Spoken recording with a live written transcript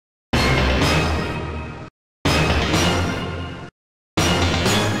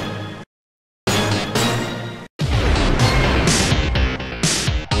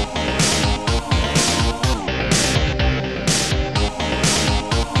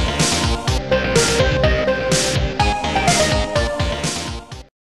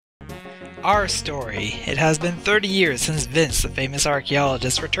our story. It has been 30 years since Vince, the famous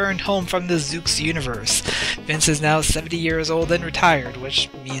archaeologist, returned home from the Zeux universe. Vince is now 70 years old and retired, which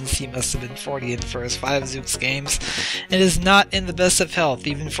means he must have been 40 in the first 5 Zeux games, and is not in the best of health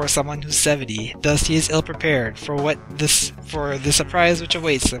even for someone who's 70. Thus he is ill-prepared for the surprise which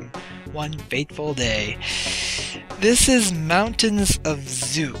awaits him one fateful day. This is Mountains of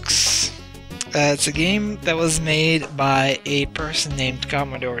Zeux. It's a game that was made by a person named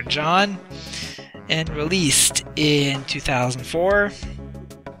Commodore John and released in 2004,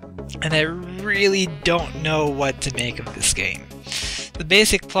 and I really don't know what to make of this game. The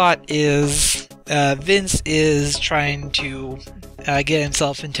basic plot is Vince is trying to get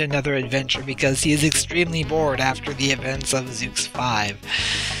himself into another adventure because he is extremely bored after the events of Zeux 5.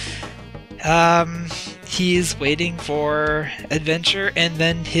 He's waiting for adventure, and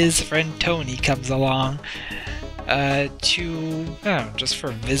then his friend Tony comes along just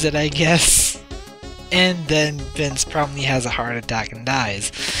for a visit, I guess. And then Vince promptly has a heart attack and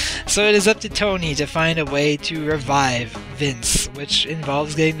dies. So it is up to Tony to find a way to revive Vince, which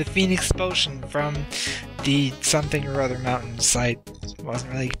involves getting the Phoenix Potion from the something or other mountain site.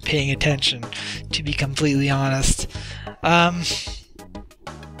 Wasn't really paying attention, to be completely honest.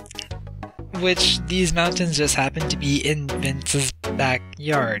 Which these mountains just happen to be in Vince's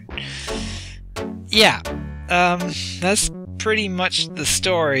backyard. Yeah, that's pretty much the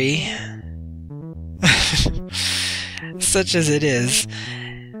story, such as it is.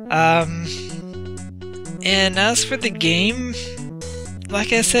 And as for the game,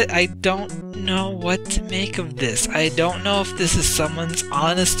 like I said, I don't know what to make of this. I don't know if this is someone's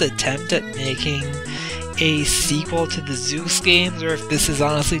honest attempt at making a sequel to the Zeux games, or if this is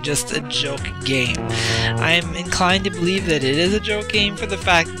honestly just a joke game. I'm inclined to believe that it is a joke game for the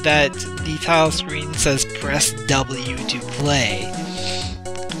fact that the title screen says press W to play.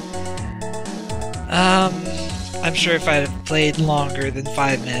 I'm sure if I had played longer than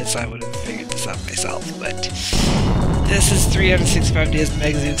 5 minutes I would have figured this out myself, but this is 365 days of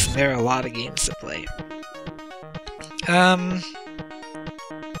MegaZeux and there are a lot of games to play.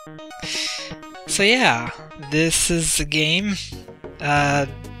 So yeah, this is a game. The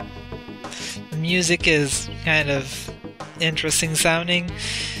music is kind of interesting sounding.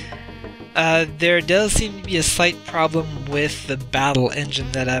 There does seem to be a slight problem with the battle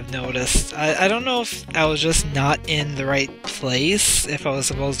engine that I've noticed. I don't know if I was just not in the right place, if I was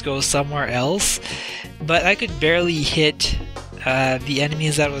supposed to go somewhere else, but I could barely hit the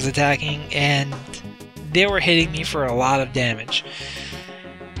enemies that I was attacking, and they were hitting me for a lot of damage.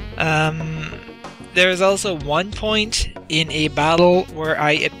 There is also one point in a battle where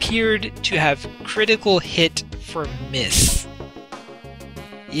I appeared to have critical hit for miss.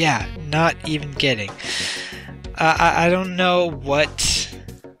 Yeah, not even kidding. I don't know what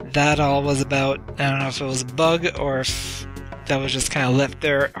that all was about. I don't know if it was a bug or if that was just kind of left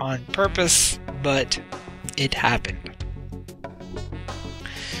there on purpose, but it happened.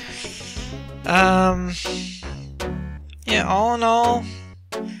 Yeah, all in all,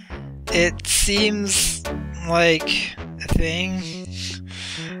 it seems like a thing.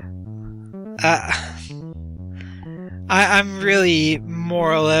 I'm really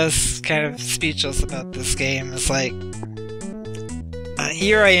more or less kind of speechless about this game. It's like,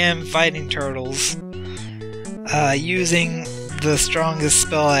 here I am fighting turtles, using the strongest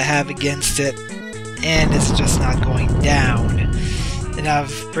spell I have against it, and it's just not going down. And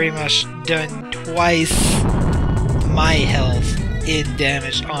I've pretty much done twice my health in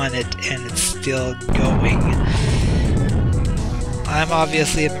damage on it, and it's still going. I'm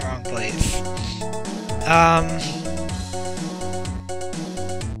obviously in the wrong place.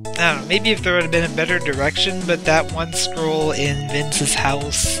 I don't know, maybe if there would have been a better direction, but that one scroll in Vince's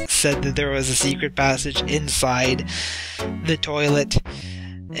house said that there was a secret passage inside the toilet,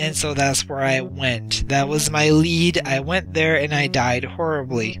 and so that's where I went. That was my lead. I went there and I died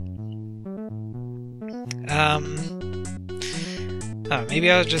horribly.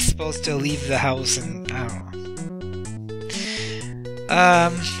 Maybe I was just supposed to leave the house and I don't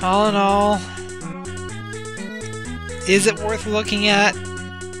know. All in all, is it worth looking at?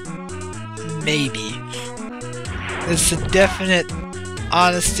 Maybe. It's a definite,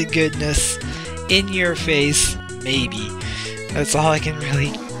 honest to goodness, in your face, maybe. That's all I can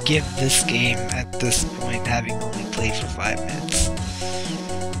really give this game at this point, having only played for 5 minutes.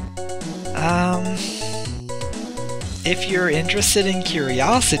 If you're interested in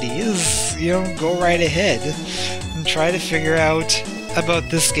curiosities, go right ahead and try to figure out about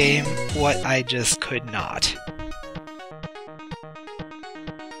this game what I just could not.